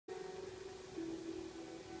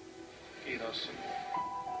Kiitos.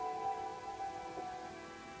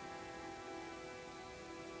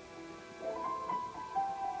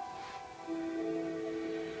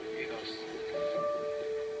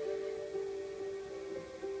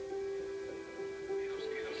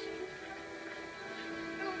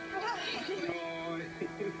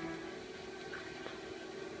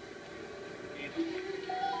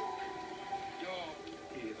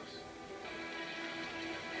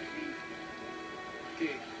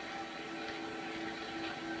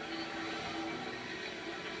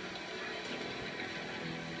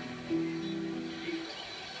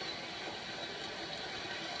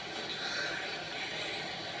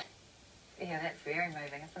 Yeah, that's very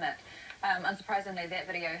moving, isn't it? Unsurprisingly, that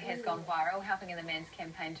video has gone viral, helping in the man's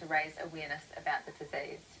campaign to raise awareness about the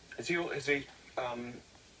disease. Is he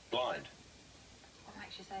blind? What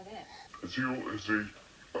makes you say that? Is he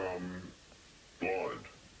blind?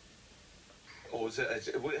 Or is it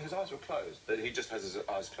his eyes were closed? That he just has his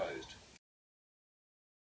eyes closed?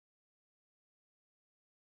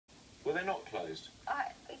 Were they not closed?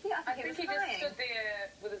 Yeah, I think he just stood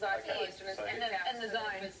there with his eyes closed and his in the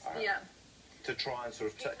zone. Yeah. To try and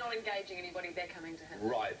sort of... He's not engaging anybody, they're coming to him.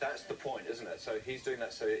 Right, that's the point, isn't it? So he's doing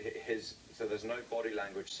that so there's no body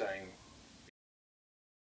language saying...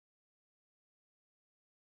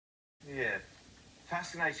 Yeah.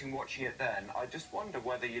 Fascinating watching it then. I just wonder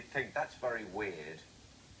whether you'd think that's very weird.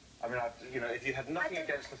 I mean, if you had nothing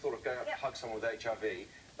against the thought of going up to hug someone with HIV,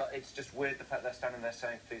 but it's just weird the fact they're standing there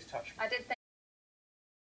saying, please touch me. I did think